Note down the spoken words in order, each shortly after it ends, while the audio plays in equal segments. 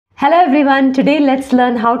Hello everyone, today let's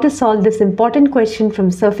learn how to solve this important question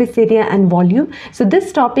from surface area and volume. So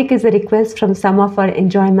this topic is a request from some of our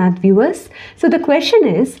Enjoy Math viewers. So the question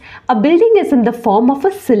is, a building is in the form of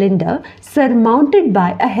a cylinder surmounted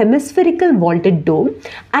by a hemispherical vaulted dome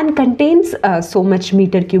and contains so much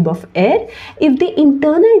meter cube of air. If the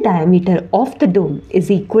internal diameter of the dome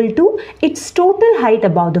is equal to its total height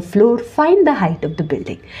above the floor, find the height of the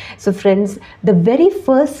building. So friends, the very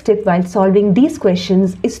first step while solving these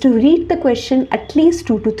questions is to read the question at least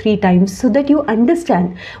 2 to 3 times so that you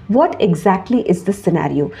understand what exactly is the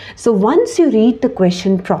scenario. So once you read the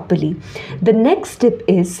question properly, the next step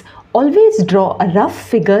is always draw a rough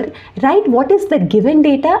figure, write what is the given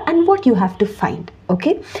data and what you have to find.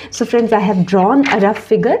 Okay, so friends, I have drawn a rough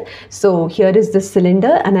figure. So here is the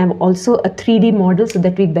cylinder and I have also a 3D model so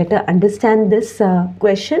that we better understand this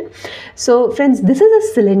question. So friends, this is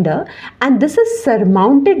a cylinder and this is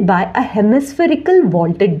surmounted by a hemispherical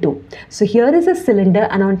vaulted dome. So here is a cylinder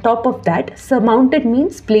and on top of that, surmounted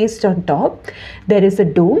means placed on top, there is a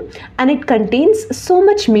dome and it contains so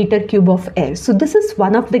much meter cube of air. So this is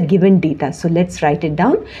one of the given data. So let's write it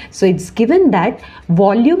down. So it's given that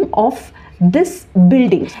volume of this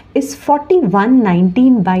building is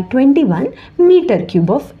 4119 by 21 meter cube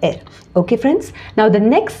of air. Okay friends, now the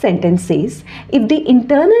next sentence says if the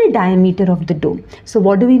internal diameter of the dome, so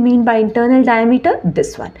what do we mean by internal diameter?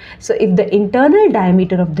 This one. So if the internal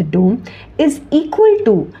diameter of the dome is equal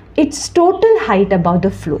to its total height above the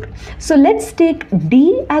floor, so let's take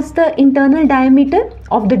D as the internal diameter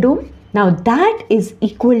of the dome. Now that is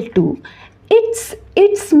equal to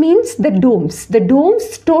its means the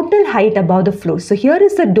dome's total height above the floor. So here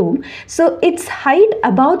is the dome. So its height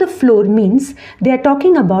above the floor means they are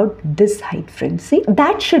talking about this height, friends. See,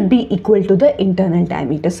 that should be equal to the internal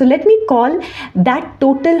diameter. So let me call that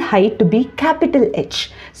total height to be capital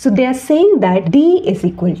H. So they are saying that D is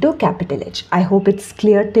equal to capital H. I hope it's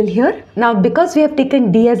clear till here. Now because we have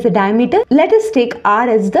taken D as the diameter, let us take R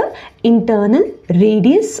as the internal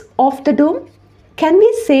radius of the dome. Can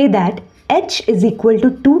we say that H is equal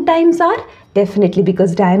to 2 times R? Definitely,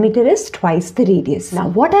 because diameter is twice the radius. Now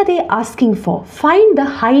what are they asking for? Find the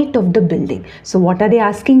height of the building. So what are they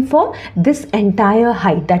asking for? This entire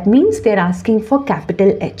height. That means they're asking for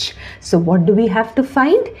capital H. So what do we have to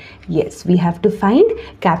find? Yes, we have to find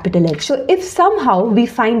capital H. So if somehow we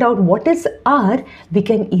find out what is R, we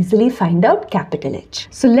can easily find out capital H.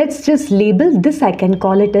 So let's just label this. I can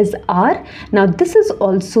call it as R. Now this is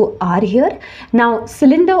also R here. Now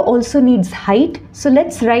cylinder also needs height. So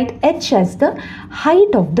let's write H as the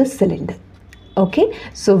height of the cylinder. Okay,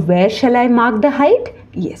 so where shall I mark the height?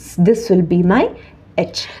 Yes, this will be my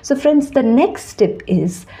H. So friends, the next step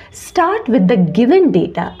is start with the given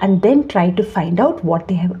data and then try to find out what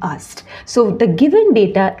they have asked. So the given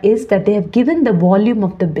data is that they have given the volume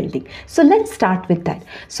of the building. So let's start with that.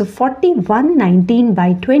 So 4119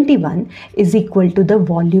 by 21 is equal to the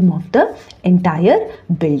volume of the entire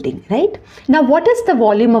building, right? Now what is the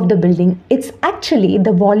volume of the building? It's actually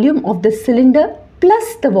the volume of the cylinder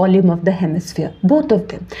plus the volume of the hemisphere, both of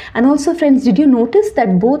them. And also friends, did you notice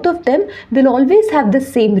that both of them will always have the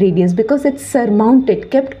same radius because it's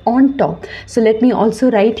surmounted, kept on top. So let me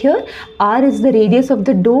also write here, R is the radius of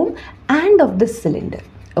the dome and of the cylinder.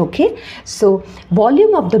 Okay, so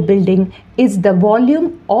volume of the building is the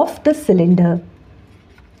volume of the cylinder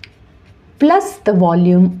plus the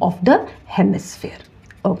volume of the hemisphere.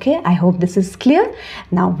 Okay, I hope this is clear.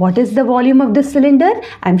 Now, what is the volume of the cylinder?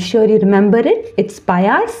 I'm sure you remember it. It's pi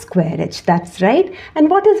r square h. That's right. And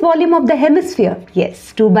what is volume of the hemisphere?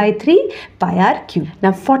 Yes, 2 by 3 pi r cube.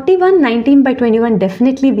 Now, 4119 by 21,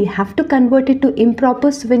 definitely we have to convert it to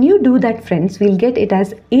improper. So, when you do that, friends, we'll get it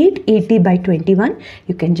as 880 by 21.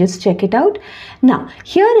 You can just check it out. Now,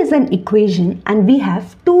 here is an equation and we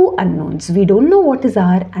have two unknowns. We don't know what is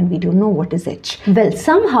r and we don't know what is h. Well,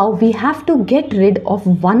 somehow we have to get rid of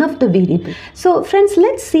one of the variables. So friends,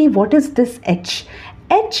 let's see what is this H.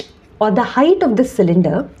 H, or the height of the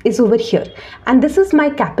cylinder, is over here and this is my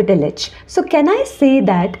capital H. So can I say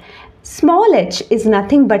that small h is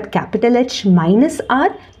nothing but capital H minus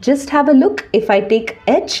R? Just have a look. If I take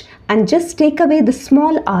H and just take away the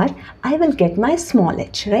small r, I will get my small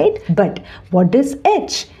h, right? But what is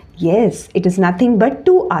H? Yes, it is nothing but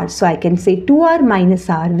 2r. So I can say 2r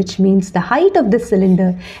minus r, which means the height of the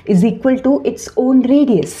cylinder is equal to its own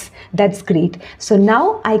radius. That's great. So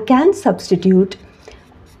now I can substitute.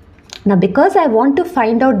 Now because I want to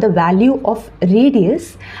find out the value of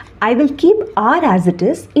radius, I will keep r as it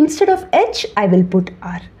is. Instead of h, I will put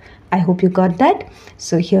r. I hope you got that.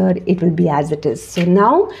 So here it will be as it is. So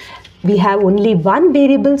now we have only one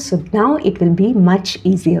variable, so now it will be much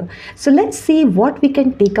easier. So let's see what we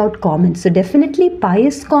can take out common. So definitely pi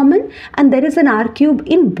is common and there is an r cube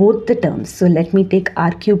in both the terms. So let me take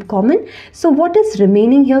r cube common. So what is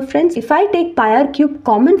remaining here, friends? If I take pi r cube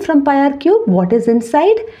common from pi r cube, what is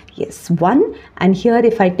inside? Yes, 1. And here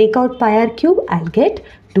if I take out pi r cube, I'll get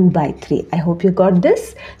 2 by 3. I hope you got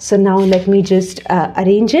this. So now let me just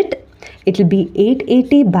arrange it. It will be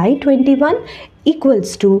 880 by 21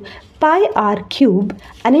 equals to pi r cube,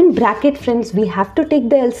 and in bracket, friends, we have to take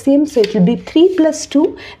the LCM, so it will be 3 plus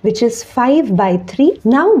 2, which is 5 by 3.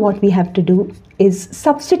 Now what we have to do is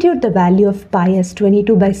substitute the value of pi as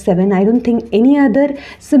 22 by 7. I don't think any other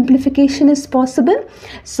simplification is possible.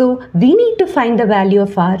 So we need to find the value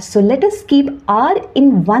of r. So let us keep r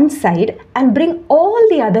in one side and bring all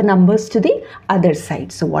the other numbers to the other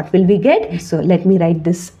side. So what will we get? So let me write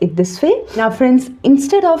it this way. Now friends,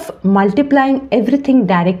 instead of multiplying everything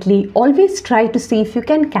directly, always try to see if you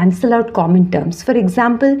can cancel out common terms. For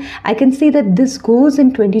example, I can see that this goes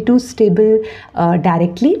in 22's table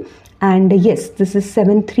directly. And yes, this is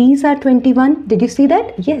 7 3s are 21. Did you see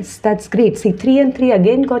that? Yes, that's great. See, 3 and 3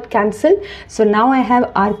 again got cancelled. So now I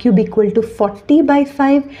have r cube equal to 40 by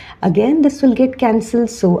 5. Again, this will get cancelled.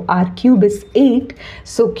 So r cube is 8.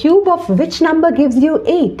 So cube of which number gives you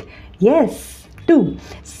 8? Yes, 2.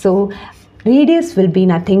 So radius will be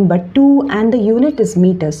nothing but 2 and the unit is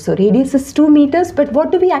meters. So radius is 2 meters, but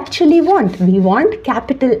what do we actually want? We want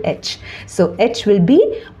capital H. So H will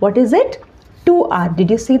be, what is it? 2r.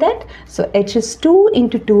 Did you see that? So H is 2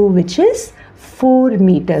 into 2, which is 4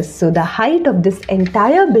 meters. So the height of this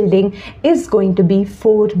entire building is going to be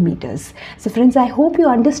 4 meters. So friends, I hope you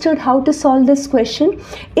understood how to solve this question.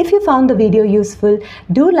 If you found the video useful,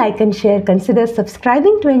 do like and share. Consider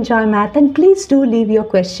subscribing to Enjoy Math, and please do leave your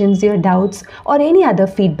questions, your doubts or any other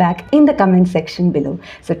feedback in the comment section below.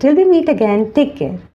 So till we meet again, take care.